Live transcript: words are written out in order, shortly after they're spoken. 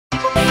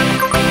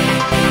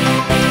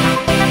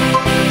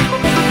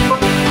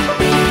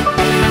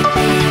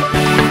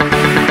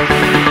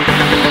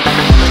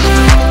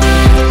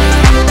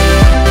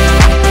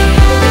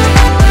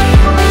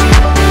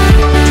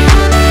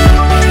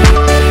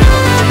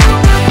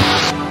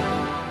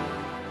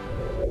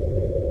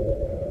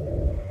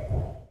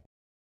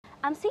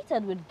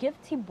started with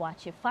Gifty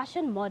Boakye,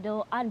 fashion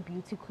model and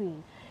beauty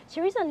queen.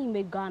 She recently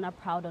made Ghana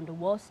proud on the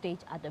world stage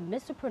at the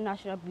Miss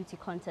Supranational Beauty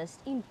Contest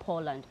in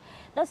Poland.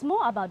 There's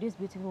more about this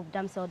beautiful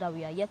damsel that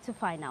we are yet to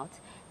find out.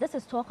 This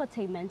is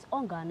Talkertainment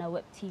on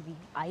Ghanaweb TV.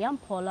 I am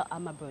Paula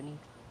Amma Broni.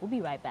 We'll be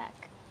right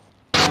back.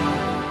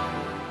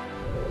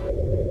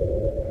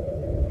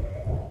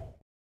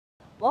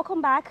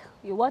 Welcome back.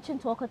 You're watching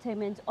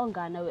Talkertainment on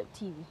Ghanaweb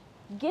TV.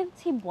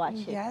 Gifty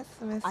Boakye. Yes,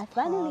 Miss I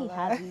finally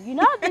Paula. have you. You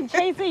know I've been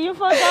chasing you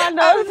for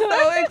Ghana. I'm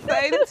so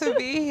excited to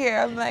be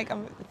here.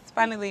 It's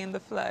finally in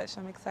the flesh.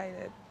 I'm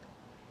excited.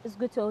 It's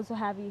good to also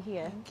have you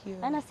here. Thank you.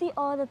 And I see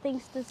all the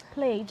things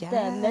displayed. Yes.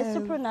 The Miss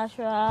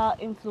Supranational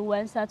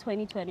Influencer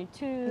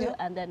 2022 Yep.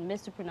 and then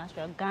Miss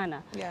Supranational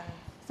Ghana. Yeah,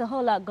 It's a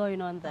whole lot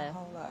going on there. a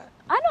whole lot.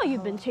 I know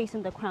you've been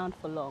chasing the crown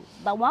for long,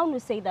 but one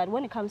would say that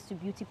when it comes to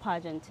beauty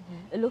pageant,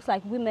 it looks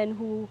like women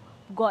who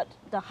got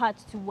the heart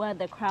to wear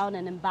the crown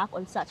and embark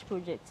on such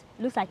projects,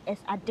 it looks like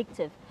it's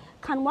addictive.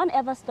 Can one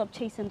ever stop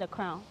chasing the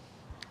crown?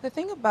 The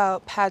thing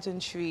about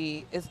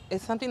pageantry is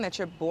something that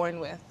you're born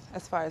with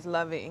as far as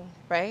loving,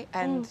 right?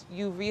 And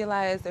you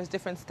realize there's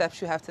different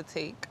steps you have to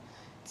take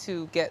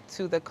to get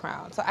to the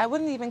crown. So I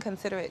wouldn't even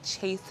consider it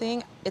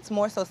chasing. It's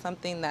more so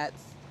something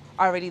that's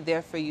already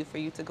there for you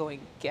to go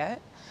and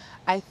get.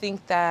 I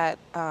think that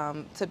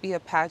to be a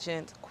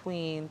pageant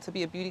queen, to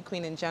be a beauty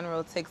queen in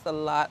general, takes a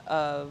lot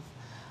of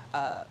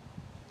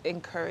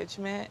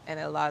encouragement and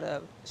a lot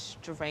of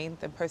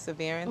strength and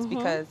perseverance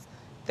because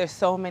there's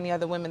so many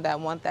other women that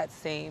want that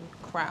same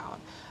crown.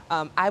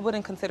 I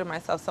wouldn't consider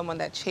myself someone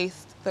that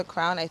chased the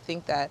crown. I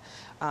think that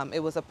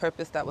it was a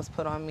purpose that was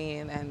put on me,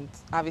 and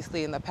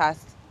obviously in the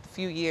past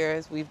few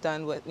years we've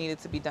done what needed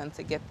to be done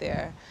to get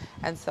there.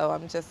 And so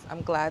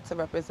I'm glad to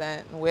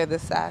represent and wear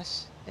this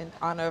sash in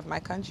honor of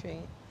my country.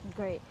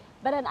 Great.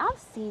 But then I've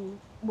seen,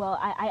 well,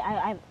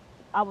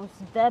 I was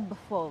there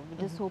before with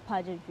this whole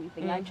pageantry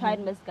thing. I tried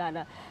Miss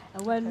Ghana,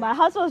 and when my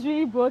heart was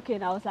really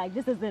broken, I was like,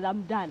 this is it,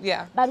 I'm done.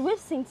 Yeah. But we've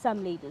seen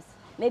some ladies.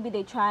 Maybe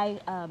they try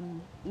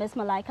Miss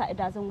Malika, it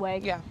doesn't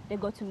work. Yeah. They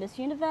go to Miss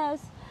Universe,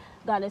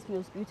 Ghana's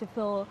Most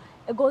Beautiful.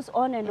 It goes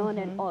on and on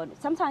and on.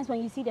 Sometimes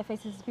when you see their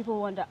faces,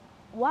 people wonder,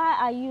 why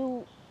are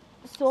you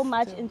so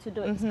much into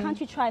doing this? Can't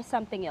you try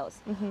something else?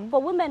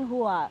 For women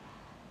who are,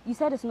 you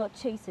said it's not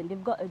chasing,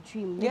 they've got a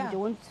dream, maybe they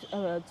want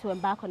to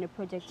embark on a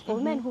project. For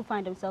women who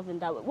find themselves in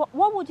that way,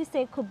 what would you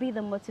say could be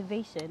the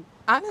motivation?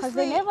 Honestly, because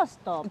they never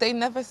stop. They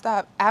never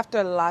stop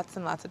after lots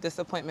and lots of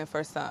disappointment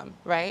for some,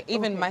 right?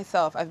 Even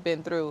myself, I've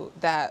been through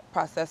that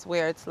process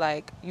where it's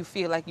like you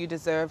feel like you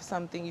deserve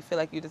something, you feel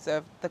like you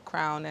deserve the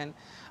crown, and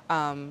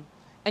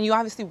you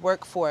obviously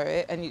work for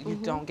it, and you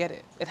don't get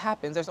it. It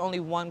happens. There's only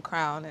one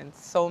crown, and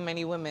so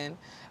many women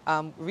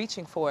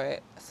reaching for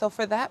it. So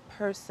for that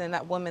person,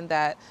 that woman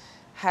that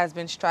has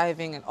been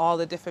striving in all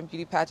the different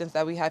beauty pageants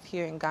that we have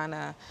here in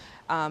Ghana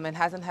and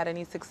hasn't had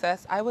any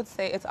success, I would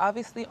say it's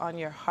obviously on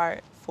your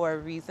heart for a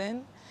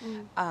reason,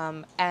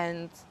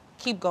 and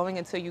keep going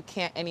until you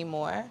can't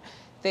anymore.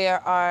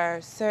 There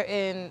are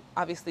certain,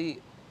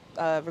 obviously,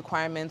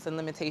 requirements and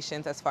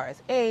limitations as far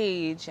as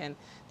age and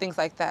things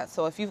like that.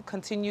 So if you've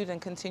continued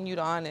and continued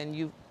on and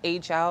you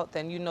age out,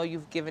 then you know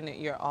you've given it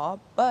your all.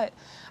 But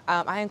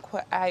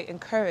I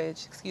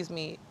encourage,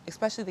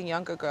 especially the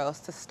younger girls,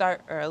 to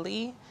start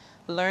early.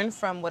 Learn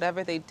from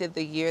whatever they did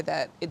the year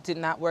that it did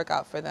not work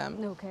out for them.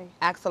 Okay.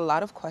 Ask a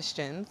lot of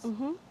questions.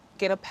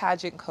 Get a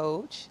pageant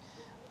coach.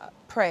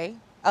 Pray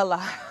a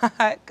lot,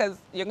 because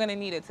you're going to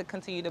need it to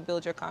continue to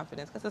build your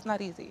confidence, because it's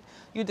not easy.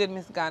 You did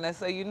Miss Ghana,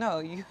 so you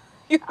know.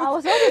 I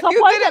was so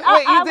disappointed.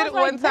 You did it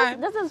one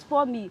time. This is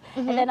for me.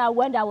 And then I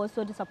went, I was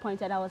so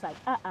disappointed. I was like,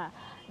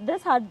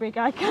 this heartbreak,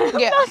 I'm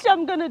not sure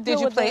I'm going to do. Did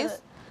you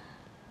place?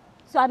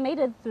 So I made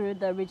it through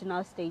the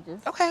original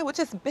stages. Okay, which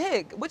is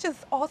big, which is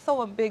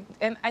also a big,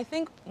 and I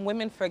think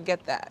women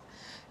forget that.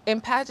 In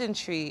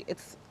pageantry,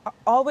 it's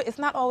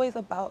not always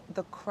about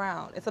the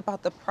crown. It's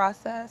about the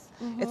process.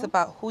 It's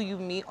about who you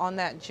meet on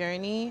that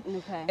journey.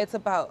 Okay. It's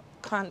about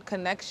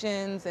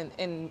connections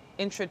and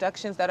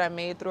introductions that are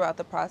made throughout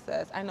the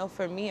process. I know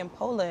for me in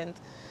Poland,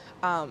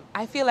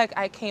 I feel like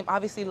I came,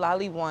 obviously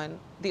Lali won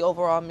the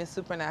overall Miss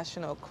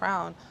Supranational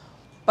crown,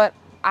 but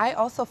I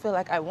also feel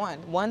like I won.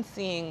 One,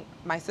 seeing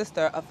my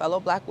sister, a fellow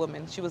black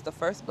woman, she was the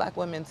first black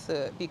woman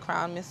to be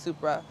crowned Miss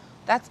Supra.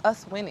 That's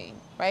us winning,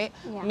 right?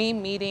 Yeah. Me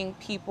meeting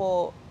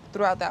people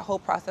throughout that whole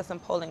process in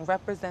Poland,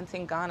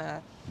 representing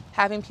Ghana,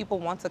 having people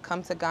want to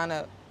come to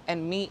Ghana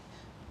and meet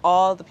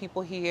all the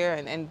people here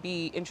and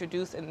be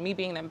introduced, and me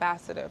being an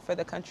ambassador for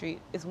the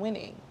country is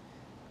winning.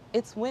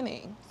 It's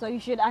winning. So you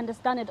should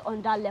understand it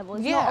on that level.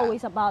 It's not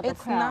always about the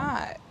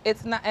crown.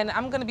 It's not. And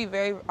I'm going to be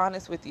very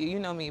honest with you. You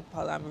know me,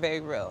 Paula, I'm very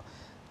real.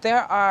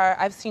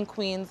 I've seen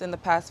queens in the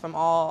past from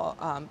all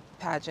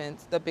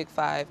pageants, the Big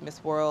Five,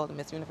 Miss World,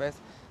 Miss Universe.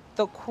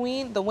 The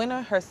queen, the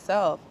winner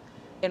herself,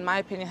 in my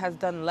opinion, has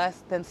done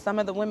less than some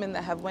of the women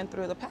that have went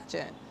through the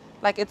pageant.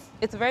 Like,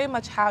 it's very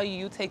much how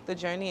you take the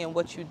journey and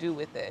what you do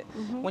with it.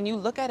 When you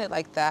look at it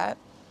like that,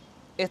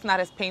 it's not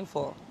as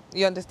painful.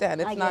 You understand?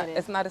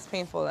 It's not as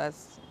painful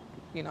as,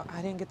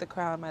 I didn't get the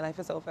crown, my life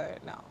is over.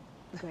 No.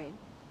 Great.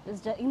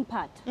 It's the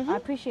impact. I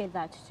appreciate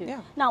that too.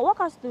 Yeah. Now,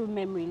 walk us through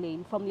memory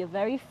lane from your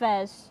very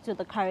first to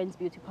the current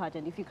beauty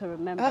pageant, if you can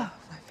remember. Oh,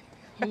 my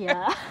favorite.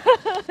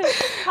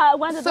 Yeah.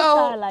 When did it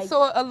start? Like,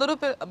 so a little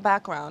bit of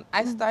background.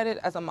 I started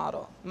as a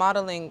model.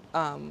 Modeling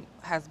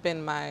has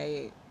been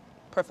my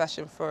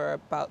profession for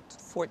about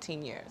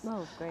 14 years.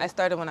 Oh, great. I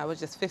started when I was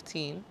just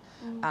 15,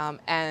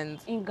 and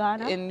in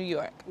Ghana? in New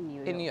York.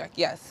 In New York.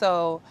 Yes.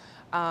 So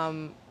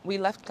we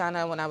left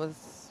Ghana when I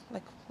was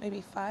like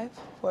maybe 4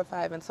 or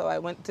 5, and so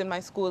I did my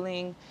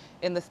schooling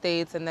in the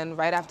States, and then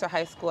right after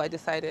high school, I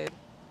decided,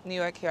 New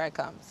York, here I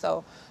come.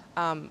 So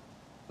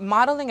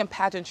modeling and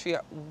pageantry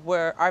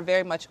are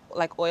very much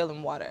like oil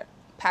and water.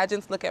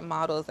 Pageants look at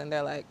models and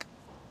they're like,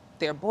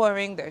 they're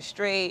boring, they're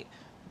straight.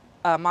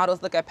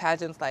 Models look at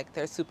pageants like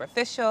they're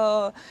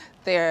superficial,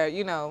 they're,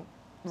 you know,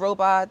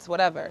 robots,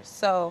 whatever.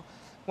 So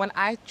when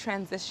I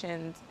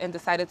transitioned and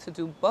decided to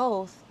do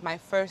both, my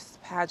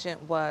first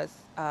pageant was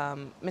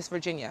Miss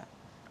Virginia.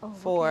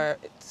 To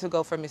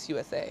go for Miss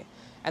USA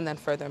and then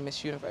further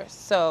Miss Universe.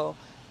 So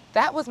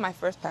that was my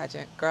first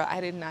pageant. Girl, I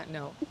did not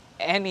know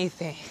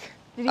anything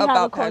Did you about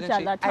have a coach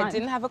pageantry. at that time? I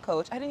didn't have a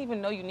coach. I didn't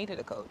even know you needed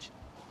a coach.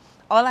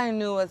 All I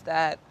knew was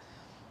that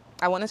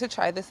I wanted to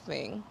try this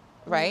thing,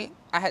 right?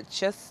 I had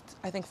just,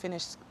 I think,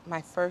 finished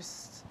my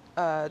first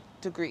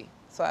degree.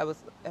 So I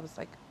was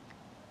like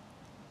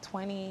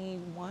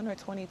 21 or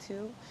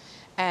 22.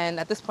 And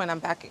at this point,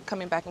 I'm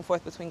coming back and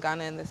forth between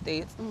Ghana and the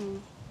States.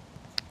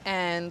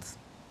 And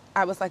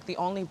I was like the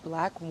only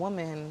black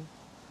woman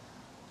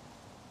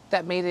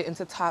that made it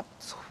into top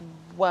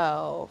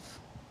 12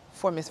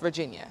 for Miss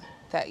Virginia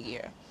that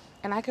year.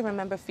 And I can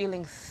remember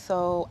feeling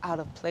so out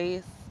of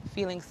place,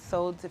 feeling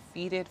so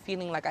defeated,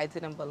 feeling like I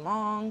didn't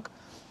belong.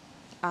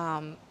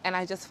 And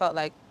I just felt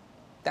like,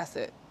 that's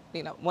it.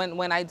 You know,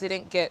 when I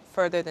didn't get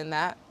further than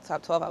that,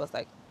 top 12, I was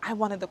like, I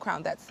wanted the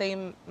crown, that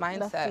same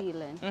mindset. The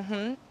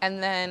feeling.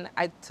 And then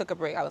I took a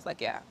break. I was like,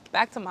 yeah,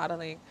 back to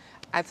modeling.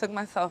 I took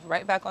myself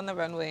right back on the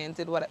runway and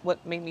did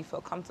what made me feel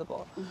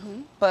comfortable.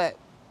 But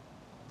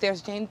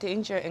there's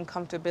danger in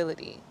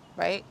comfortability,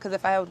 right? Because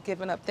if I had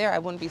given up there, I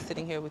wouldn't be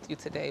sitting here with you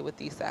today with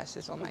these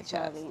sashes on my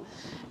chest.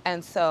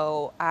 And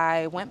so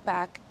I went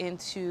back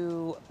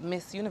into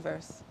Miss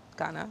Universe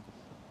Ghana.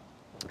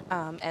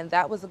 And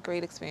that was a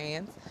great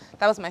experience.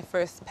 That was my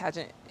first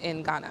pageant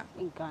in Ghana.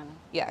 In Ghana.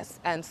 Yes.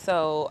 And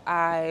so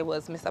I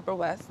was Miss Upper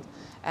West,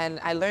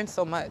 and I learned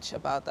so much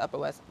about the Upper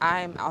West.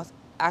 I'm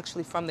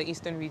actually from the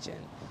Eastern region.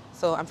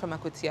 So I'm from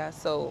Akutia.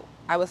 So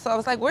I was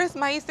like, where's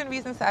my Eastern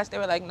region sash? They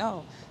were like,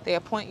 no, they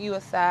appoint you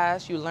a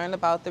sash, you learn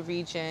about the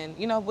region,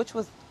 you know, which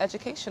was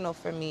educational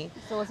for me.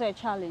 So was it a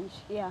challenge?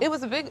 Yeah. It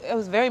was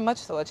very much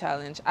so a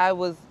challenge. I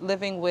was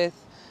living with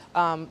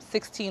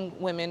 16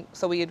 women,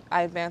 so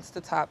I advanced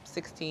to top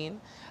 16,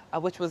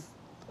 which was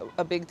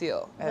a big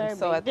deal. And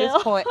so at this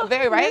point,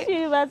 very, right?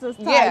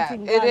 Yeah,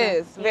 it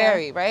is,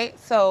 very, right?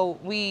 So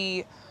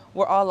we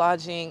were all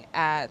lodging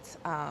at,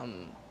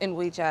 in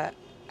Ouija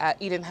at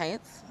Eden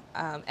Heights.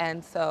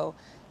 And so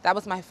that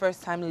was my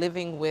first time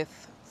living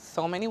with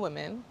so many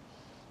women,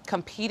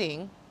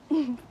 competing.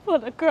 For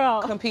the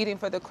crown. Competing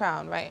for the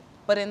crown, right?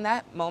 But in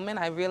that moment,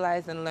 I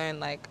realized and learned,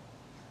 like,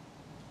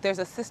 there's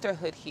a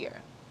sisterhood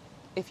here.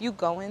 If you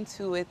go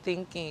into it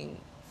thinking,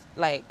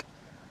 like,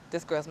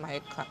 this girl's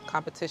my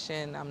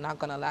competition, I'm not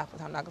gonna laugh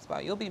with her, I'm not gonna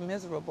smile, you'll be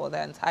miserable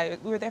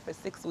we were there for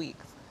 6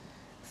 weeks.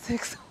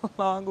 6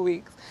 long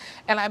weeks.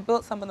 And I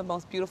built some of the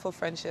most beautiful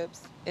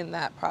friendships in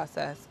that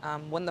process.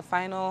 When the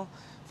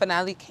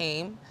finale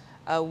came,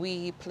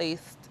 we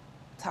placed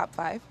top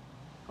 5.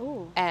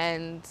 Ooh.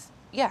 And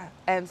yeah,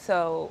 and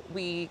so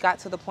we got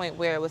to the point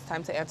where it was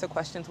time to answer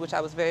questions, which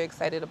I was very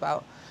excited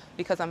about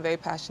because I'm very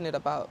passionate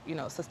about, you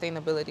know,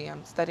 sustainability.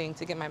 I'm studying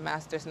to get my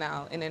master's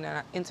now in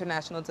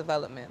international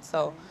development.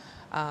 So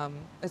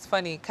it's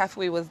funny,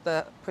 Kafui was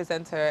the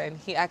presenter and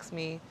he asked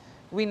me,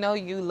 we know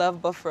you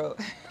love buffalo.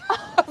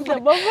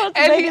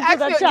 And he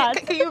asked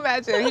me, can you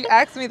imagine? He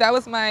asked me, that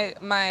was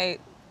my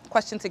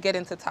question to get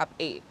into top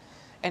 8.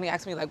 And he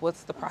asked me, like,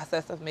 what's the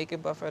process of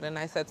making buffalo? And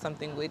I said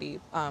something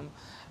witty.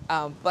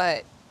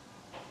 But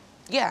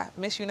yeah,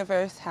 Miss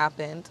Universe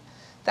happened.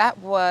 That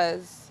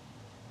was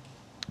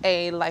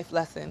a life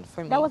lesson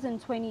for me. That was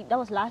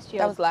last year.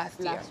 That was last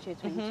year. Last year,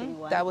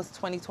 2021. That was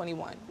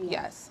 2021,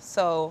 yes.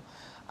 So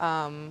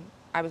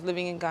I was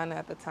living in Ghana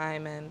at the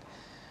time, and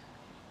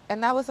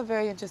that was a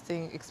very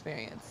interesting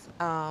experience.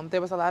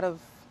 There was a lot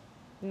of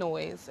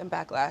noise and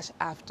backlash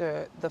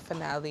after the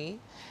finale.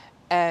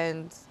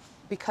 And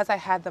because I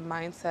had the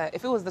mindset,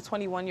 if it was the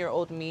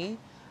 21-year-old me,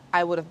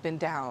 I would have been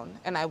down,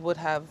 and I would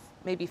have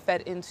maybe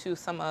fed into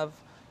some of,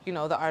 you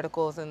know, the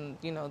articles and,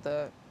 you know,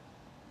 the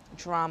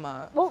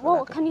drama.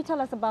 Well, can you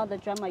tell us about the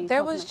drama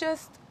There was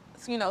just,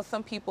 you know,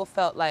 some people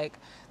felt like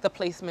the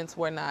placements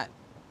were not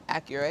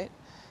accurate.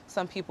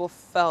 Some people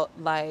felt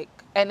like,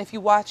 and if you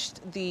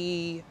watched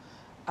the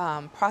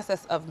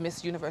process of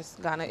Miss Universe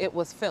Ghana, it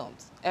was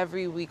filmed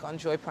every week on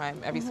Joy Prime.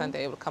 Every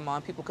Sunday it would come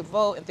on. People could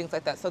vote and things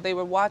like that. So they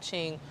were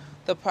watching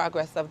the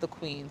progress of the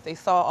queens. They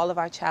saw all of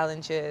our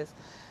challenges.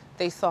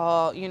 They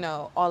saw, you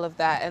know, all of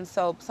that. And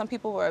so some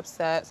people were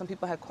upset, some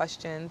people had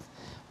questions,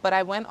 but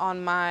I went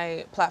on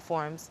my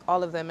platforms,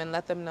 all of them, and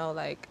let them know,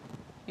 like,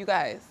 you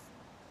guys,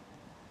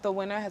 the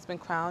winner has been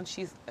crowned.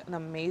 She's an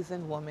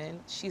amazing woman.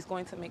 She's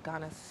going to make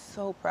Ghana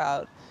so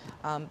proud.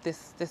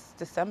 This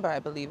December, I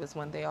believe, is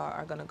when they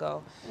are going to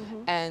go.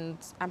 And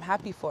I'm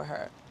happy for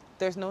her.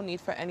 There's no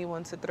need for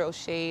anyone to throw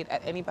shade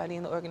at anybody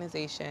in the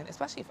organization,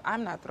 especially if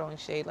I'm not throwing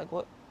shade. Like,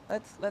 what?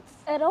 Let's.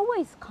 It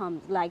always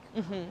comes, like,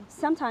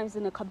 sometimes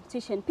in a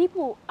competition,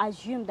 people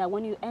assume that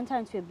when you enter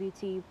into a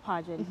beauty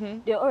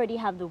pageant, they already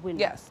have the winner.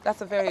 Yes,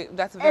 that's a very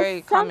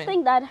common.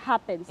 Something that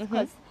happens,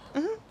 because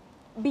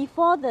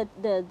before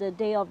the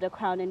day of the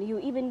crown, and you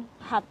even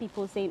have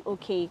people saying,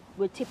 okay,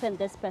 we're tipping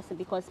this person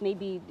because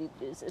maybe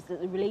it's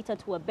related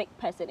to a big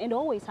person. It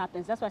always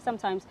happens. That's why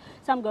sometimes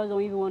some girls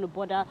don't even want to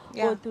bother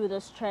go through the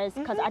stress,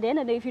 because at the end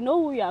of the day, if you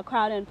know who you are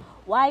crowning,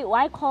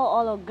 why call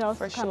all of girls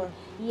to come? Sure.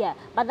 Yeah,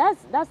 but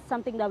that's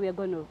something that we are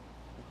going to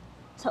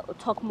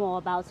talk more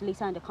about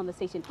later in the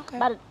conversation. Okay.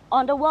 But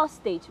on the world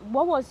stage,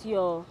 what was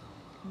your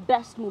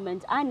best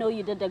moment? I know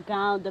you did the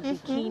gown, the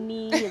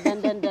bikini,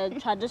 and then the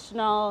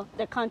traditional,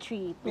 the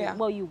country,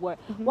 where you were.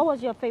 What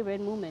was your favorite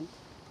moment?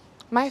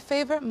 My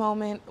favorite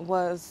moment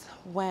was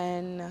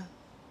when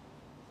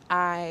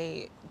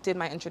I did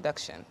my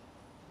introduction.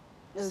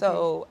 Okay.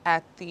 So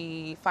at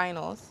the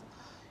finals,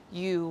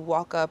 you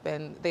walk up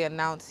and they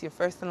announce your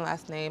first and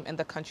last name and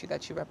the country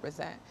that you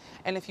represent.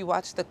 And if you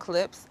watch the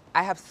clips,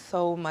 I have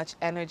so much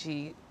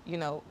energy, you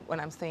know, when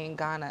I'm saying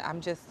Ghana.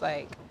 I'm just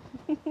like,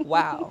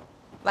 wow.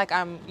 Like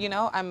I'm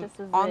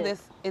on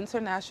this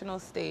international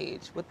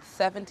stage with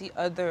 70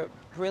 other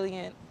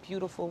brilliant,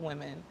 beautiful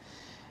women,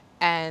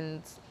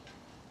 and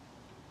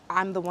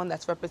I'm the one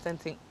that's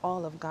representing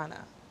all of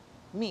Ghana,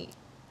 me.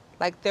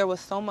 Like, there was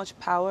so much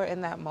power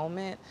in that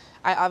moment.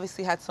 I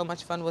obviously had so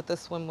much fun with the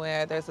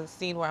swimwear. There's a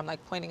scene where I'm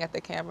like pointing at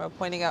the camera,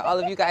 pointing at all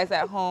of you guys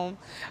at home.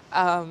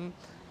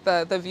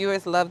 The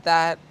viewers loved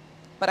that.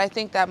 But I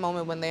think that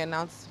moment when they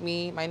announced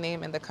me, my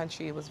name, and the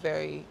country was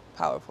very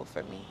powerful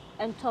for me.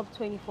 And top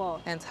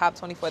 24. And top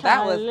 24.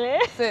 Charlie. That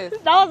was, sis.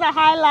 That was the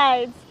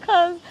highlights,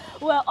 because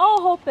we're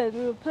all hoping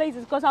we were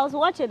places, because I was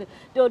watching,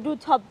 they'll do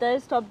top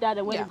this, top that,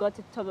 and when you got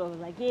to the top, I was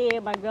like, yeah,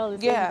 my girl is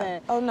in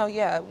there. Oh, no,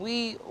 yeah.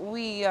 We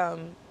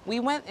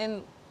went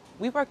and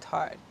we worked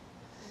hard.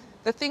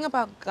 The thing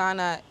about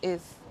Ghana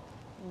is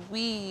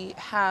we're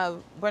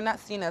not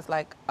seen as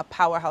like a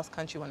powerhouse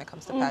country when it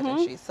comes to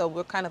pageantry, so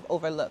we're kind of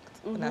overlooked,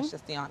 and that's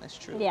just the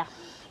honest truth. Yeah.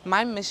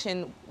 My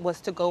mission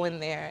was to go in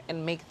there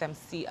and make them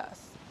see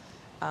us,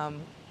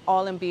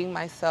 all in being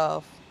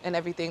myself and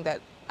everything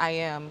that I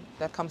am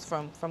that comes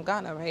from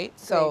Ghana, right?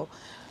 So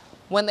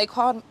when they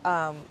called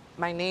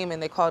my name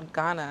and they called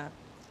Ghana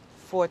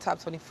for top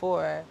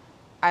 24,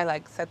 I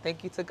like said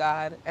thank you to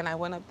God, and I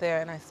went up there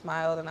and I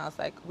smiled and I was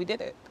like, we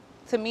did it.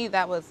 To me,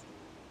 it was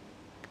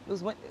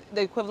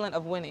the equivalent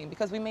of winning,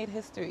 because we made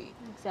history.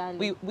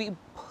 Exactly. We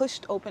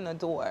pushed open a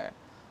door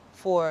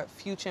for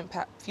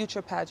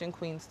future pageant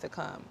queens to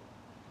come.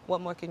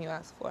 What more can you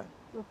ask for?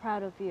 We're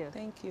proud of you.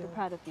 Thank you. We're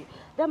proud of you.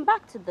 Then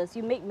back to this,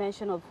 you make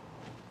mention of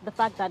the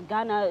fact that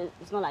Ghana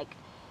is not like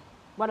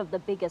one of the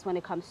biggest when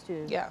it comes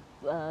to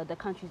the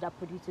countries that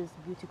produces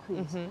beauty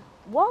queens.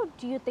 What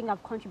do you think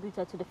have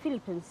contributed to the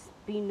Philippines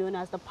being known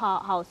as the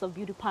powerhouse of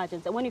beauty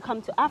pageants? And when you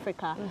come to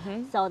Africa,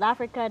 South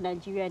Africa,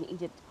 Nigeria, and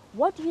Egypt,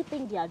 what do you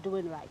think they are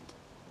doing right?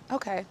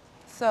 Okay.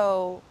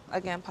 So,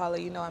 again, Paula,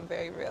 you know I'm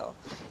very real.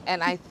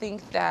 And I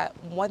think that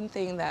one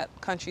thing that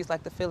countries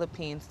like the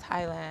Philippines,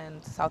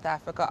 Thailand, South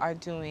Africa are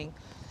doing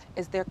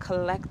is they're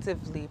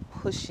collectively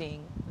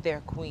pushing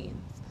their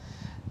queens.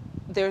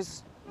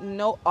 There's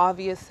no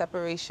obvious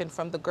separation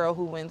from the girl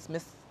who wins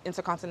Miss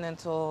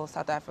Intercontinental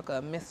South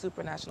Africa, Miss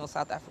Supranational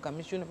South Africa,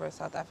 Miss Universe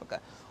South Africa.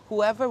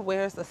 Whoever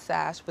wears the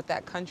sash with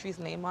that country's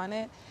name on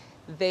it,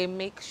 they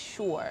make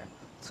sure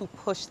to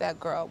push that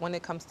girl when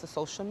it comes to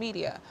social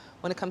media,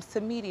 when it comes to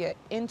media,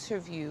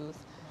 interviews.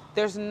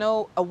 There's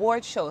no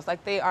award shows,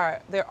 like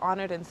they're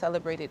honored and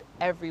celebrated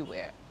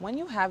everywhere. When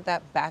you have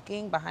that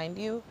backing behind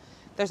you,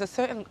 there's a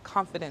certain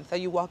confidence that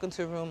you walk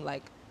into a room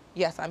like,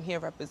 yes, I'm here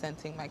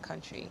representing my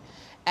country.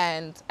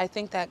 And I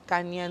think that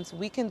Ghanaians,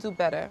 we can do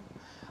better.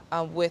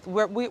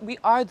 We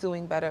are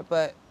doing better,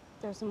 but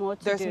there's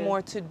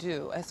more to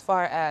do as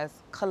far as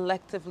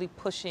collectively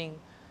pushing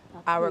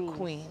our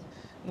queen.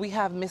 We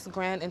have Miss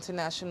Grand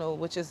International,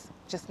 which is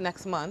just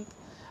next month,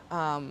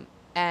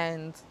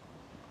 and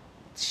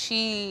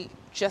she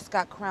just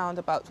got crowned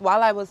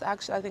while I was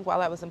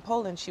in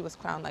Poland, she was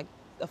crowned like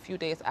a few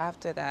days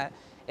after that.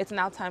 It's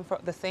now time for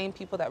the same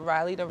people that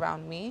rallied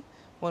around me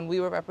when we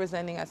were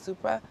representing at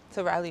Supra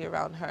to rally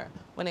around her.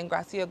 When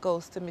Ingracia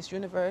goes to Miss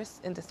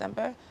Universe in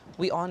December,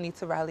 we all need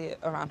to rally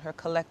around her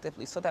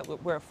collectively so that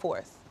we're a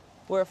force.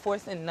 We're a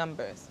force in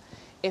numbers.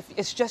 If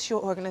it's just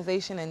your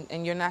organization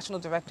and your national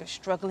director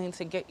struggling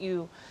to get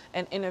you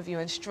an interview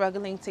and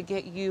struggling to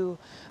get you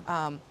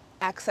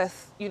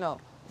access,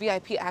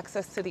 VIP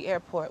access to the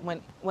airport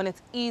when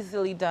it's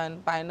easily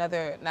done by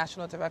another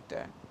national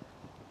director,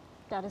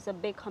 That is a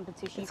big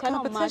competition. It's You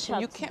cannot match competition.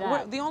 up You to can't.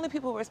 that. The only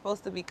people we're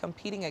supposed to be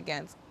competing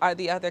against are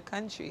the other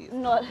countries,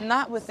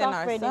 Not within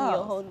suffering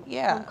ourselves. in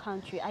your own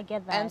country. I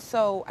get that. And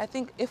so I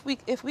think if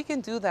we can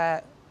do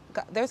that,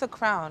 there's a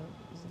crown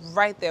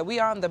right there. We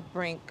are on the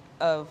brink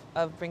of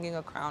bringing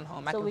a crown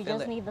home. I So can we feel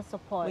just it. need the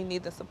support. We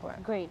need the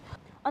support. Great.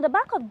 On the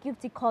back of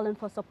Gifty calling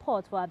for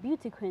support for our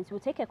beauty queens,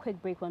 we'll take a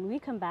quick break. When we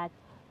come back,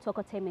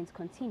 Talkertainment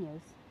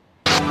continues.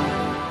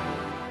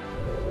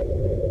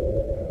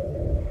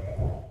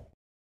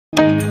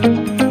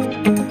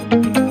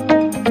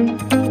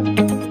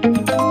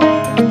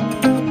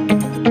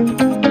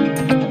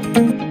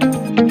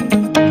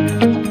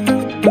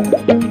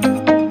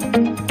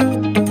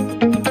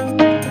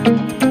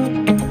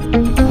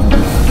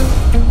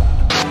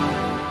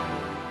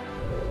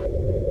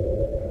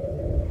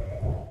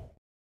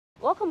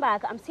 Welcome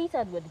back. I'm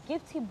seated with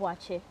Gifty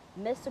Boakye,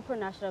 Miss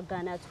Supranational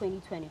Ghana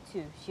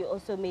 2022. She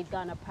also made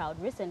Ghana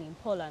proud recently in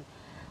Poland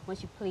when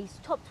she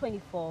placed top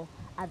 24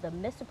 at the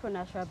Miss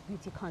Supranational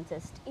Beauty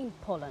Contest in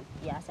Poland.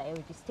 Yes, I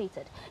already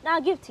stated. Now,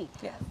 Gifty,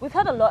 Yes. we've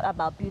heard a lot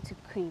about beauty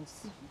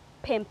queens,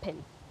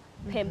 pimping.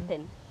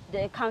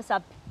 It comes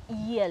up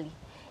yearly.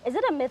 Is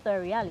it a myth or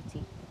a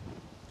reality?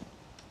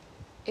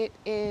 It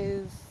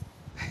is.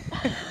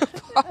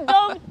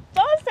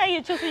 Don't say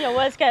you're choosing your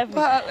words carefully.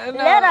 But, no,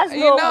 Let us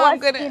know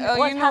what's you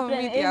know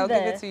happening me, in I'll there.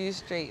 give it to you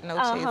straight, no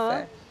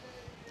chaser.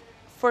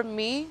 For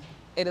me,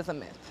 it is a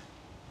myth.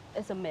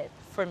 It's a myth.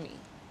 For me.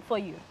 For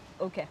you.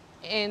 Okay.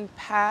 In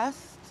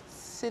past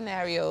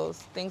scenarios,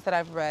 things that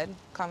I've read,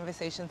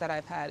 conversations that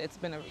I've had, it's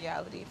been a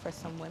reality for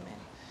some women.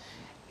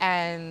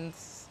 And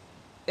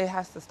it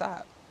has to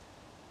stop.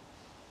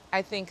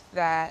 I think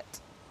that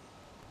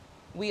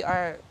we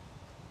are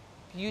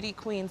beauty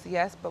queens,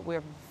 yes, but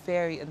we're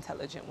very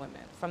intelligent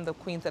women from the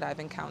queens that I've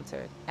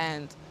encountered.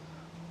 And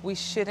we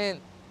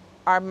shouldn't,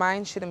 our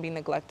minds shouldn't be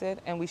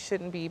neglected, and we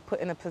shouldn't be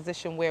put in a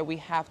position where we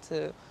have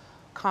to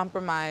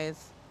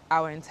compromise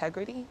our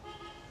integrity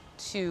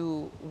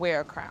to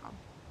wear a crown.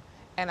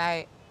 And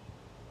I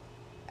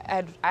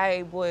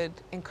would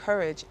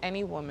encourage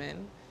any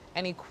woman,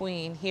 any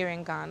queen here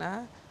in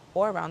Ghana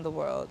or around the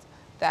world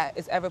that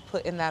is ever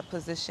put in that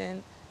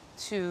position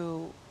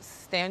to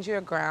stand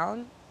your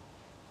ground.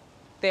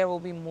 There will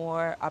be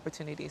more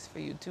opportunities for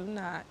you. Do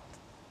not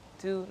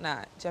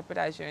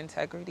jeopardize your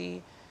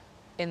integrity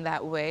in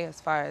that way,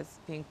 as far as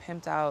being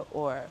pimped out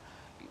or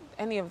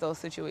any of those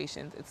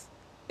situations.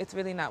 It's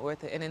really not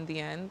worth it. And in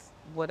the end,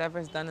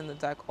 whatever's done in the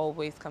dark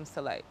always comes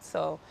to light.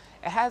 So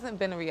it hasn't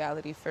been a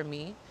reality for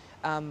me.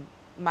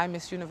 My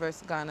Miss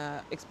Universe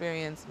Ghana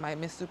experience, my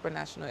Miss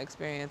Supranational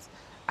experience,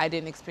 I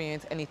didn't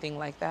experience anything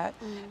like that.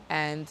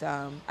 And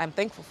I'm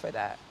thankful for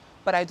that.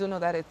 But I do know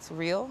that it's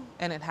real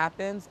and it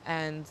happens,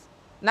 and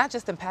not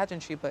just in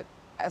pageantry, but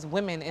as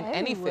women in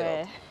any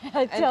field.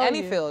 In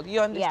any field,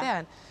 you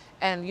understand.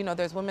 Yeah. And you know,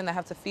 there's women that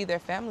have to feed their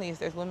families,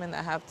 there's women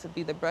that have to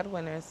be the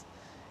breadwinners,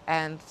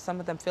 and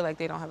some of them feel like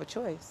they don't have a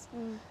choice.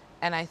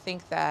 And I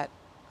think that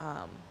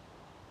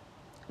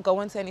go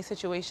into any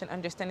situation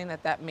understanding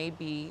that that may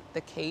be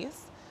the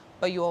case,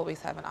 but you always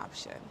have an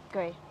option.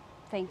 Great.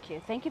 Thank you.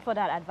 Thank you for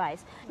that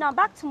advice. Now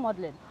back to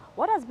modeling.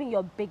 What has been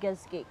your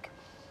biggest gig?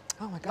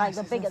 Oh my gosh. Like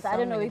the biggest. I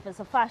don't know if it's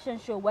a fashion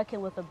show, working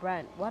with a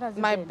brand. What has it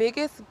been? My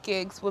biggest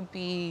gigs would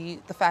be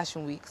the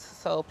fashion weeks.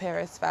 So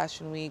Paris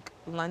Fashion Week,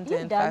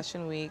 London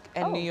Fashion Week,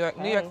 and New York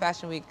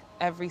Fashion Week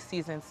every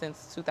season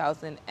since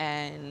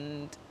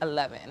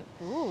 2011.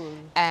 Ooh.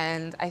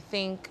 And I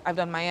think I've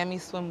done Miami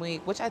Swim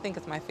Week, which I think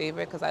is my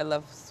favorite because I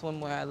love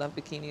swimwear, I love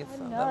bikinis.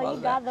 No, you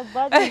got the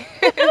budget.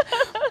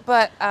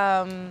 But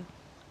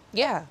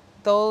yeah.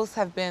 Those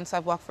have been, so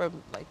I've walked for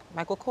like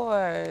Michael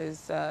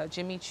Kors,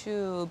 Jimmy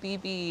Choo,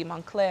 BB,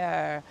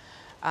 Montclair,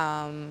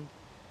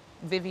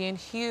 Vivian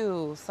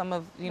Hugh, some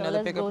of, you know,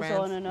 the bigger brands.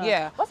 On and on.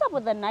 Yeah. What's up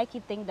with the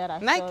Nike thing that I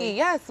saw? Nike,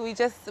 yes. We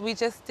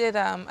just did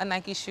a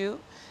Nike shoot,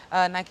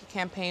 a Nike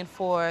campaign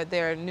for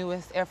their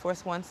newest Air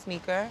Force One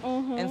sneaker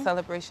in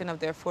celebration of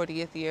their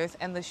 40th years.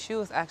 And the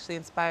shoe is actually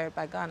inspired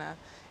by Ghana.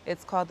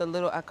 It's called the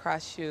Little Accra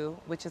shoe,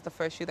 which is the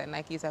first shoe that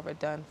Nike's ever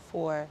done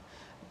for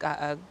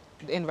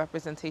in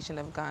representation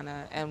of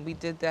Ghana. And we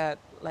did that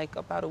like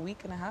about a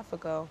week and a half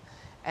ago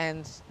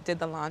and did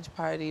the launch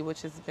party,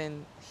 which has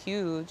been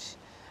huge.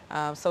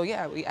 So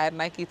yeah, we add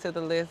Nike to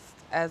the list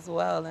as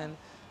well, and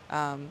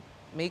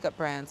makeup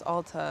brands,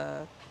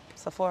 Ulta,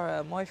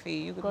 Sephora,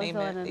 Morphe, you could name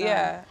it.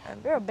 Yeah.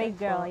 You're a big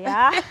girl,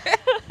 yeah?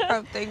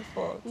 I'm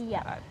thankful.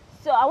 Yeah. God.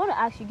 So I want to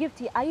ask you,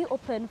 Gifty, are you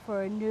open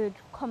for a nude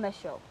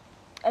commercial,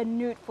 a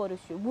nude photo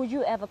shoot? Would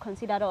you ever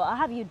consider that, or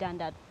have you done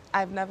that?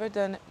 I've never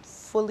done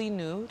fully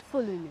nude.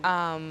 Fully nude.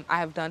 I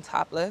have done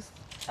topless.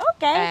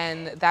 Okay.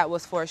 And that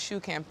was for a shoe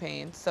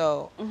campaign.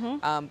 So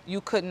you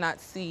could not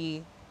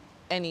see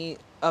any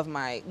of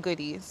my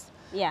goodies.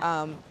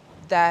 Yeah.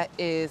 That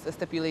is a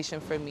stipulation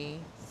for me,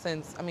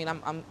 since, I mean,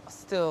 I'm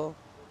still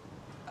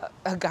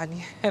a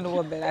Ghanaian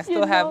woman. I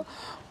still have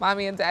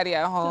mommy and daddy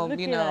at home,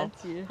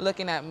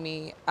 looking at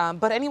me.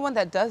 But anyone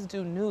that does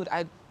do nude,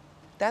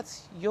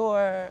 that's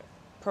your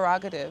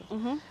prerogative.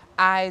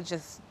 I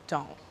just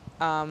don't.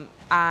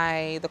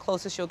 The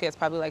closest you'll get is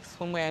probably like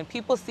swimwear, and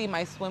people see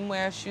my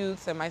swimwear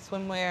shoots and my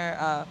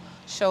swimwear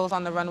shows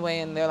on the runway,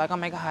 and they're like, oh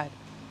my God.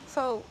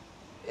 So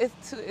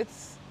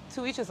it's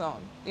to each his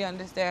own, you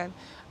understand?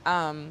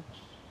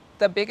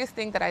 The biggest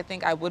thing that I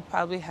think I would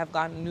probably have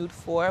gone nude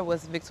for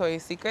was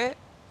Victoria's Secret.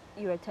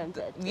 You were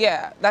tempted.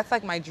 Yeah, that's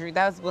like my dream.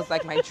 That was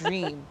like my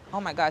dream.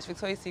 Oh my gosh,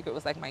 Victoria's Secret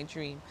was like my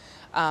dream.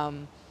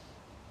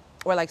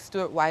 Or like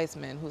Stuart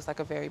Weitzman, who's like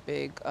a very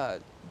big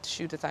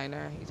shoe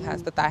designer. He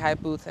has the thigh-high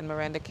boots, and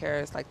Miranda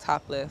Kerr's like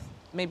topless.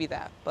 Maybe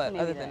that, but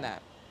other than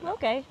that. No.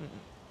 Okay,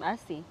 I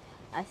see.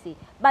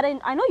 But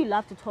I know you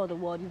love to tour the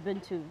world. You've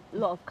been to a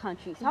lot of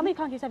countries. How many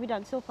countries have you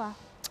done so far?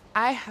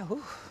 I have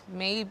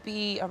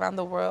maybe around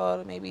the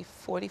world, maybe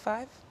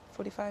 45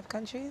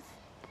 countries.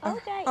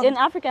 Okay. In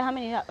Africa, how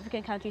many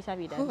African countries have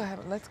you done?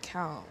 Let's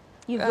count.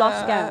 You've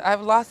lost count.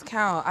 I've lost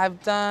count.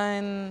 I've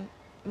done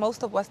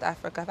most of West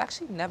Africa. I've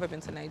actually never been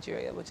to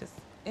Nigeria, which is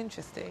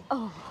interesting.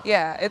 Oh.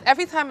 Yeah.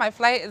 Every time my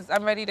flight is,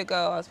 I'm ready to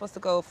go. I was supposed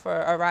to go for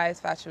Arise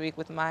Fashion Week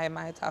with Maya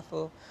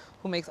Tafu,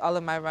 who makes all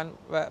of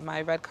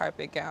my red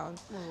carpet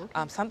gowns. Oh,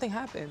 okay. Something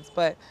happens,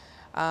 but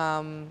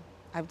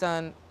I've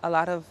done a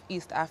lot of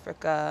East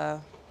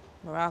Africa,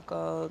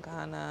 Morocco,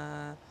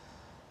 Ghana,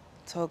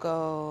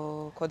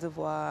 Togo, Cote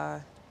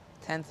d'Ivoire,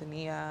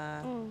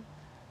 Tanzania,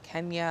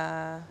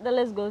 Kenya. The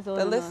list goes on.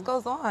 The list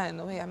goes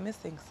on. Wait, I'm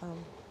missing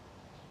some.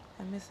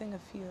 I'm missing a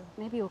few.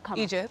 Maybe you'll come.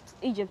 Egypt.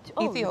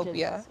 Oh,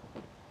 Ethiopia. Egypt.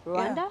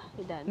 Rwanda? Yeah.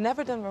 You done?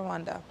 Never done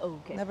Rwanda. Oh,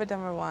 okay. Never done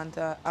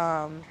Rwanda.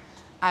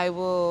 I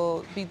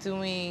will be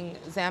doing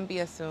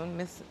Zambia soon.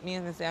 Me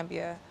and the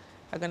Zambia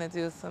are gonna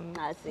do some.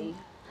 I see.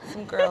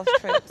 Some girls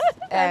trips.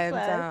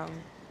 And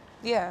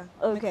yeah,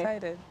 I'm Okay.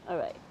 excited. All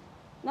right.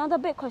 Now the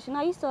big question: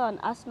 are you still an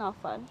Arsenal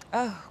fan?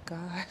 Oh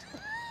God.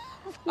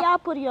 Yeah, I'll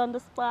put you on the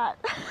spot.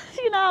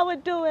 You know how we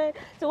do it.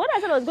 So when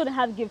I said I was going to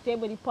have Gifty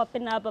Boakye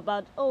popping up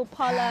about, oh,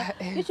 Paula,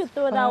 you should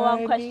throw that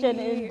one question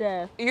in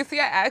there. You see,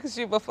 I asked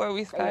you before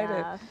we started.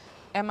 Yeah.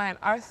 Am I an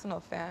Arsenal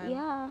fan?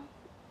 Yeah.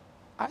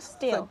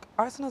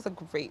 Arsenal's a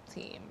great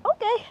team.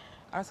 Okay.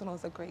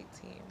 Arsenal's a great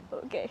team.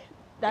 Okay.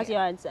 That's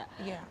your answer.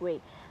 Yeah.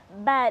 Wait.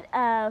 But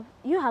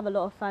you have a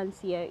lot of fans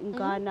here in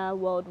Ghana,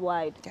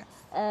 worldwide. Yes.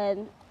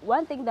 And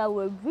one thing that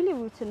we're really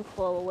rooting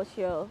for was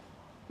your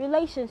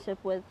relationship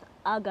with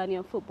our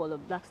Ghanaian footballer,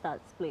 Black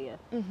Stars player,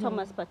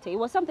 Thomas Partey. It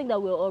was something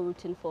that we were all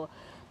rooting for.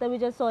 That we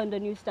just saw in the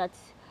news that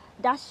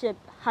ship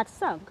had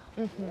sunk.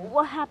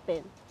 What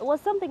happened? It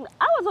was something,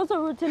 I was also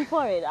rooting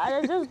for it.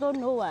 I just don't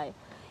know why.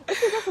 If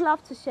you just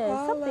love to share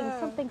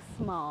something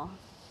small.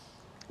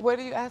 What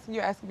are you asking?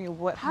 You're asking me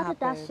what happened.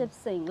 How did that ship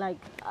sink? Like,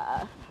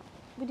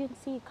 we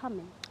didn't see it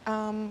coming.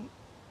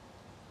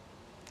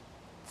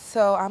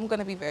 So I'm going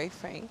to be very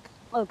frank.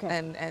 Okay.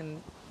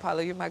 And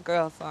Paula, you're my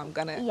girl, so I'm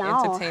going to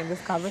entertain this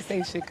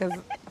conversation because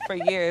for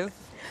years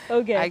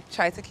I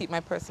tried to keep my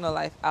personal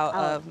life out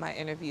of my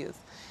interviews.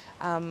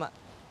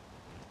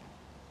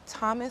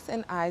 Thomas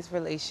and I's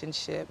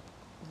relationship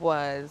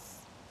was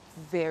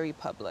very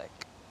public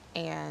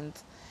and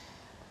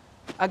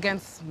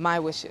against my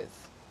wishes.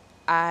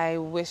 I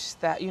wish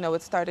that,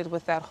 it started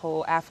with that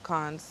whole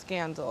AFCON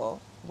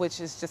scandal,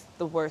 which is just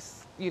the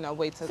worst,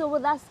 way to... So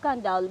with that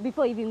scandal,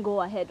 before you even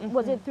go ahead,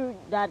 was it through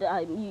that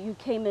you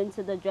came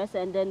into the dress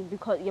and then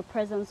because your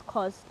presence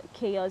caused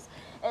chaos?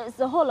 It's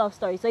a whole lot of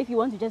story. So if you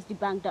want to just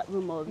debunk that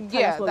rumor, tell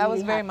us what that really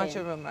was very happened. much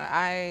a rumor.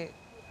 I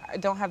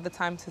don't have the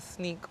time to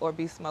sneak or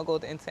be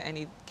smuggled into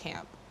any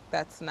camp.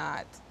 That's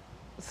not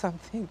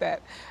something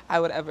that I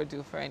would ever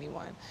do for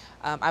anyone.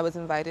 I was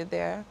invited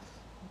there,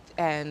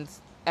 and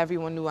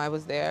everyone knew I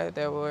was there.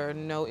 There were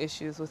no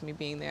issues with me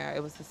being there.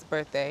 It was his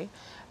birthday,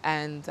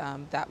 and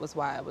that was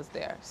why I was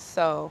there.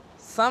 So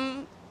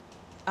some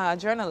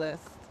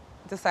journalist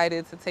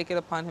decided to take it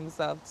upon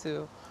himself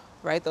to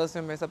write those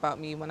rumors about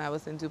me when I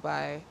was in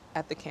Dubai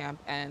at the camp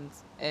and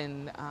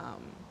in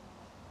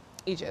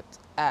Egypt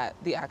at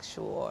the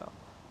actual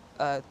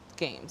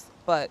games.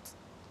 But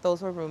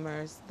those were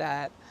rumors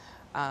that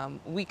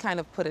we kind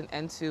of put an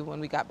end to when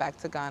we got back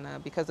to Ghana,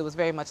 because it was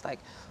very much like,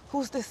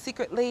 who's this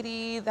secret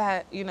lady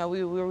that, we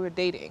were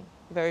dating,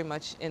 very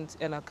much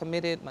in a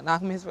committed,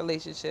 monogamous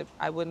relationship.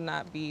 I would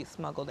not be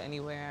smuggled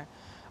anywhere.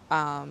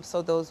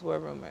 So those were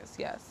rumors,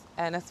 yes.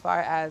 And as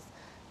far as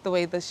the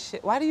way the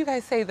ship, why do you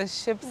guys say the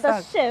ship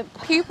sunk? The ship.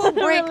 People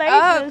break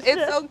up.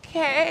 It's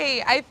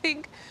okay. I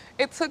think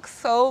it took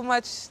so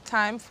much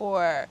time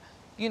for,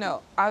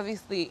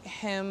 obviously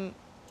him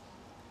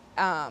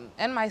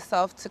and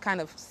myself to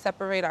kind of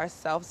separate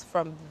ourselves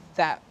from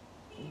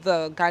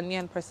the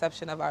Ghanaian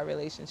perception of our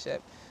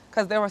relationship.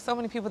 Because there were so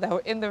many people that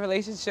were in the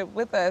relationship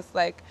with us,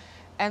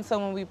 and so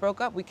when we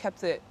broke up, we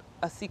kept it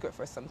a secret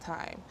for some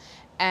time.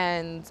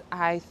 And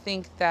I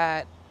think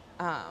that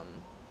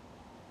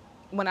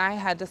when I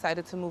had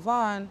decided to move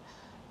on,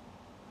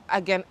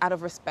 again, out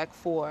of respect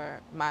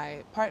for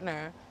my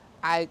partner,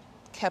 I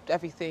kept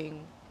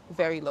everything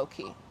very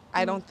low-key.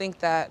 I don't think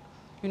that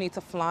you need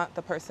to flaunt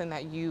the person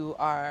that you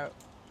are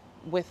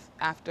with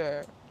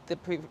after the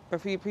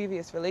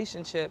previous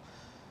relationship,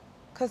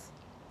 because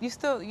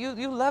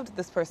you loved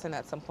this person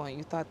at some point.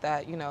 You thought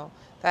that, you know,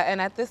 that,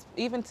 and at this,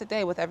 even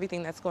today with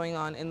everything that's going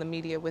on in the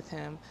media with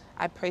him,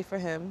 I pray for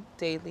him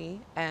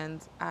daily,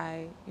 and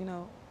you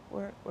know,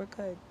 we're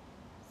good.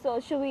 So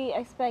should we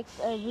expect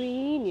a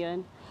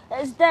reunion?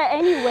 Is there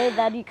any way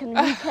that you can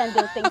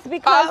rekindle things?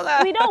 Because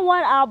Paula. we don't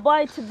want our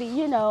boy to be,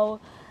 you know,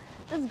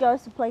 this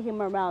girls to play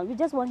him around. We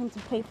just want him to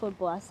play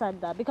football. I said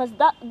that because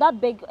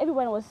that big,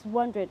 everyone was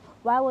wondering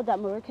why would that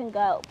Moroccan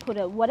girl put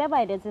a, whatever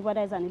it is,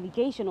 whether it's an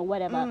allegation or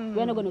whatever,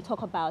 we're not going to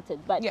talk about it.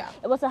 But Yeah.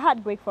 it was a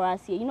heartbreak for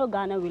us here. You know,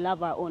 Ghana, we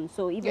love our own.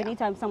 So if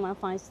anytime someone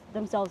finds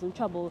themselves in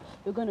trouble,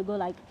 we're going to go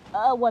like,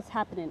 what's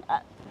happening?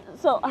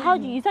 So how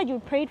do you said you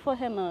prayed for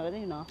him,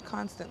 you know?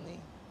 Constantly.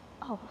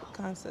 Oh.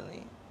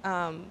 Constantly.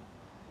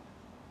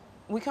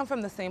 We come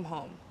from the same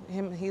home.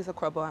 He's a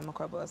Krobo, I'm a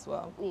Krobo as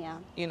well. Yeah.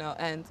 You know,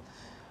 and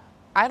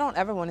I don't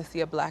ever want to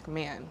see a black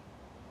man,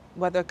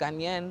 whether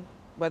Ghanaian,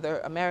 whether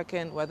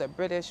American, whether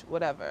British,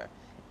 whatever,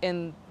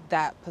 in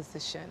that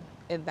position,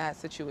 in that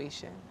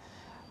situation.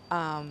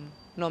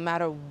 No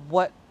matter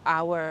what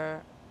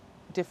our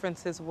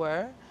differences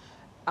were,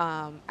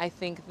 I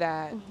think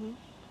that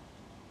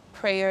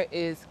prayer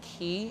is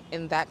key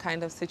in that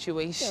kind of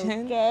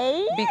situation.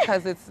 Okay.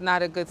 Because it's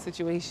not a good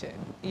situation.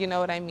 You know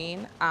what I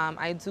mean?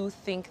 I do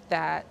think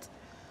that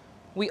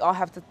we all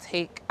have to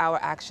take our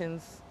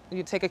actions,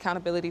 you take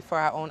accountability for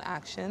our own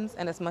actions,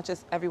 and as much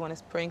as everyone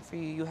is praying for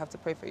you, you have to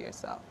pray for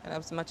yourself. And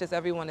as much as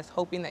everyone is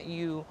hoping that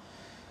you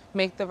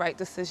make the right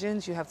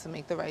decisions, you have to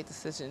make the right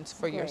decisions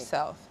for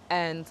yourself.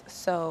 And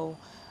so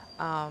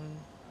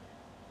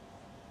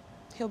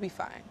he'll be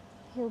fine.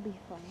 He'll be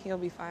fine. He'll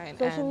be fine.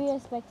 So should we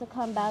expect to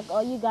come back,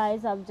 or you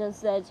guys have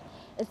just said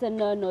it's a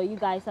no-no, you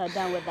guys are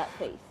done with that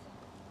face?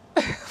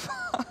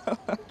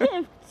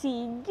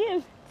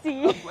 Gifty.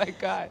 Oh my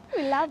God.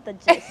 We love the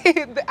gist.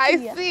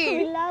 I see.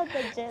 We love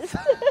the gist.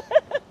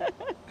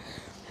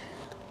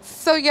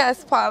 So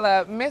yes,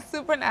 Paula, Miss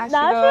Supernational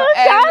National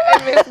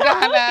and Miss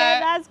Ghana. Okay,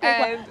 that's good.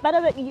 And By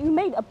the way, you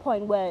made a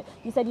point where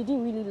you said you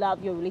didn't really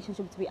love your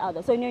relationship to be out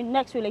there. So in your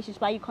next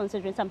relationship, are you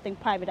considering something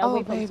private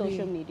away from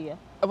social media?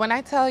 When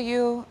I tell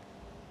you,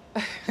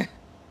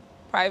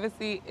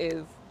 privacy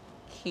is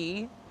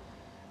key.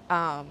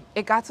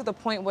 It got to the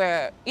point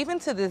where even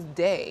to this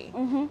day,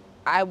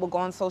 I will go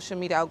on social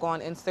media, I'll go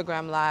on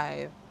Instagram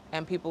Live,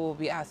 and people will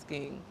be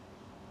asking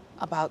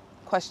about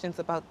questions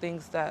about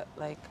things that,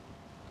 like,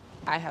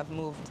 I have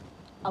moved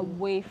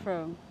away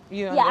from.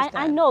 You yeah,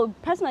 I know.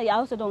 Personally, I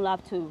also don't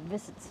love to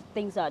visit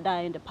things that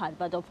are in the past,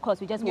 but of course,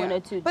 we just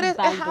wanted to. But it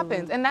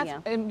happens, and that's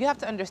and you have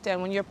to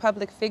understand when you're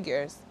public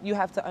figures, you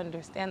have to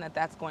understand that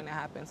that's going to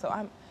happen. So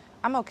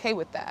I'm okay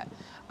with that.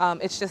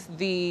 It's just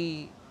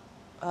the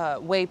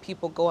way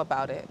people go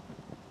about it.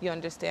 You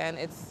understand?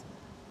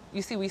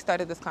 You see, we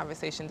started this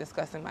conversation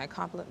discussing my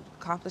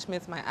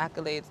accomplishments, my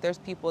accolades. There's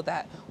people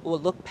that will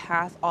look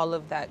past all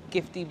of that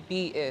Gifty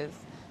B is.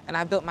 And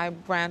I built my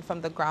brand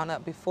from the ground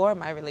up before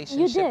my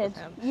relationship with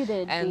him. You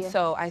did. And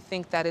so I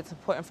think that it's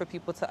important for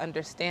people to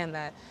understand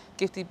that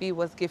Gifty B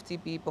was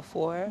Gifty B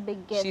before.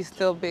 Big gift. She's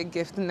still Big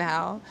Gift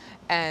now.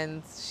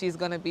 And she's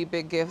going to be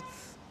Big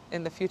Gifts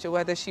in the future,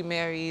 whether she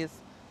marries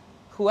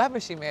whoever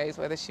she marries,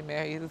 whether she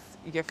marries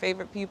your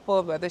favorite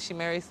people, whether she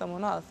marries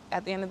someone else.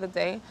 At the end of the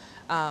day,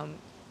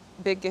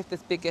 Big Gift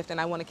is Big Gift,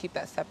 and I want to keep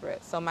that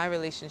separate. So my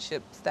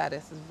relationship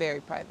status is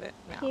very private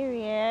now.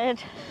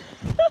 Period.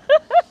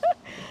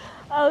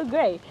 Oh,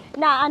 great.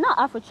 Now, I know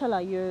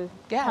Adrochella, you're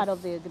part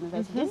of the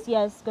organization. This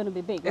year is going to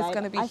be big, right? It's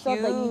going to be huge. I saw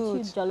the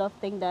YouTube Jollof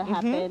thing that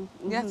happened.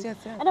 Yes.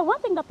 And then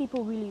one thing that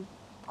people really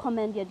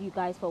commended you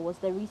guys for was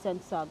the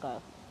recent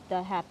saga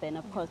that happened.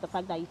 Of course, the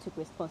fact that you took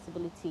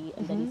responsibility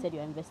and then you said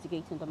you're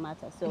investigating the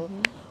matter. So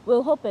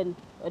we're hoping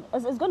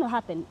it's going to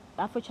happen.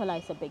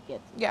 Adrochella is a big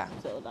hit. Yeah.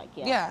 So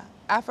Yeah.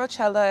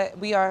 Adrochella,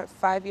 we are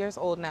 5 years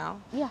old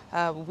now.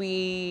 Yeah.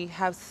 We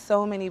have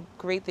so many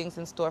great things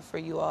in store for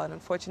you all, and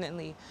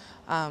unfortunately,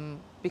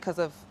 because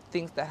of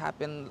things that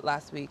happened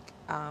last week,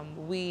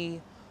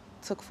 we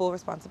took full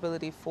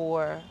responsibility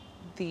for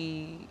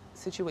the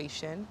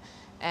situation,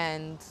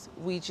 and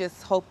we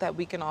just hope that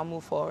we can all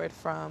move forward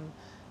from,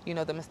 you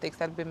know, the mistakes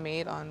that have been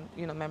made on,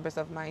 you know, members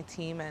of my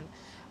team. And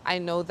I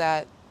know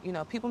that, you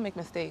know, people make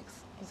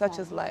mistakes, such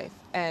as life,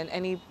 and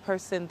any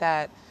person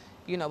that,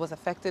 you know, was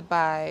affected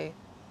by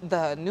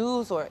the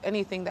news or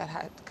anything that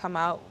had come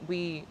out,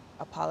 we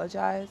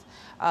apologize.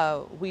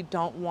 We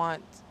don't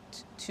want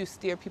to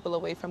steer people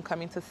away from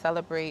coming to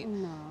celebrate,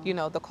 you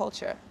know, the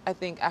culture. I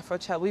think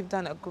Adrochella, we've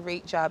done a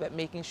great job at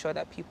making sure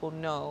that people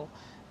know,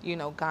 you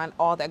know,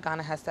 all that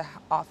Ghana has to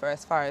offer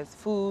as far as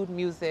food,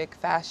 music,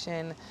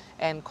 fashion,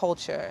 and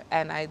culture.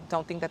 And I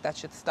don't think that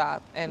should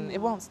stop, and it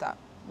won't stop.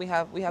 We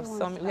have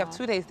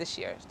 2 days this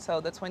year,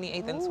 so the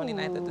 28th and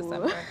 29th of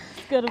December,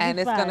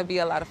 it's gonna be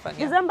a lot of fun.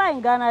 Yeah. December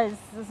in Ghana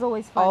is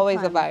always fun.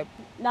 Always a vibe.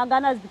 Now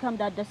Ghana has become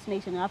that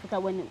destination in Africa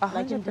when,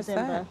 like in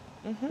December.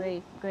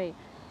 Great.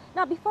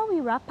 Now before we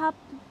wrap up,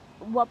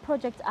 what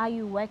projects are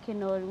you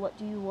working on? What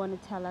do you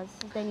want to tell us?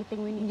 Is there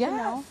anything we need to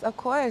know? Yes, of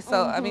course.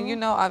 So, I mean, you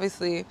know,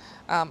 obviously,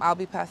 I'll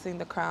be passing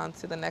the crown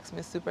to the next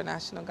Miss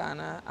Supranational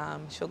Ghana.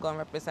 She'll go and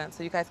represent,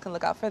 so you guys can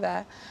look out for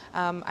that.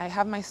 I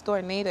have my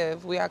store,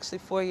 Native. We're actually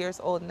 4 years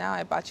old now.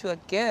 I bought you a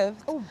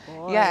gift. Oh,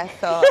 boy. Yeah,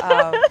 so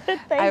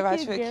I bought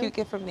you a cute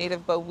gift from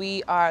Native, but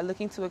we are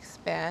looking to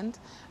expand.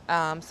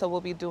 So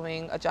we'll be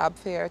doing a job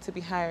fair to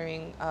be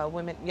hiring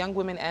young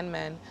women and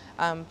men,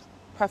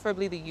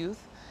 preferably the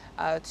youth,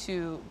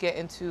 to get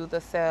into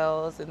the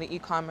sales and the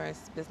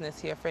e-commerce business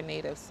here for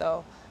Native.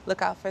 So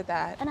look out for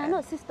that. And I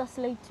know Sister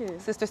Slay too.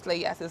 Sister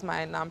Slay, yes, is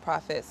my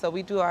nonprofit. So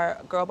we do our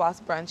Girl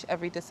Boss Brunch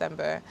every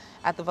December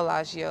at the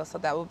Villaggio. So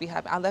that will be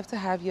happening. I'd love to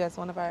have you as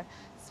one of our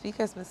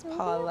speakers, Miss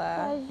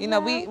Paula. You know,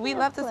 we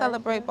love to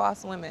celebrate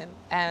boss women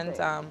and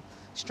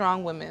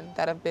strong women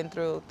that have been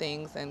through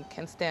things and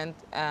can stand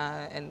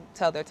and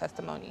tell their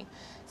testimony.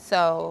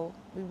 So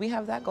we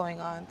have that going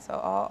on. So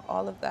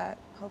all of that.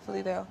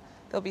 Hopefully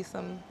there'll be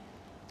some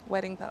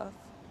wedding bells.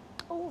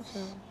 Oh,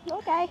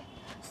 okay.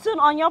 Soon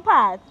on your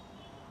path.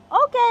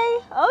 Okay,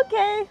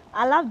 okay.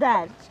 I love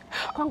that.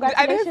 Congratulations.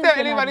 I didn't say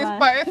anybody's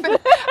part.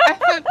 I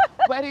said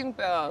wedding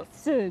bells.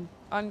 Soon.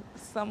 On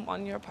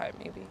your part,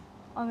 maybe.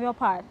 On your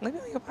part. Maybe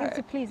on your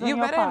part. Please, you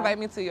better invite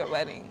me to your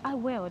wedding. I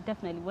will,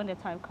 definitely, when the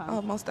time comes.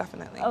 Oh, most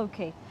definitely.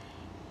 Okay.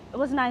 It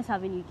was nice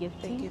having you,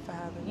 Gifty. Thank you for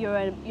having me.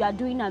 You are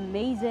doing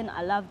amazing.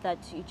 I love that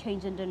you're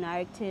changing the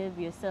narrative.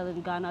 You're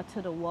selling Ghana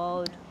to the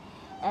world. Yeah.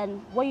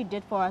 And what you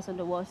did for us on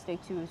the world stage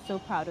too, so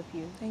proud of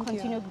you.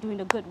 Continue doing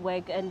the good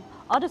work, and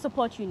all the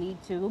support you need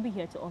to, we'll be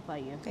here to offer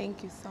you.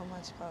 Thank you so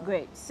much, Paula.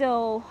 Great.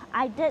 So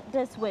I did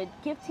this with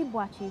Gifty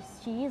Boakye.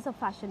 She is a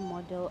fashion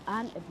model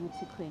and a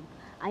beauty queen.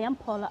 I am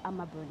Paula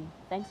Amma Broni.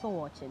 Thanks for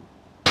watching.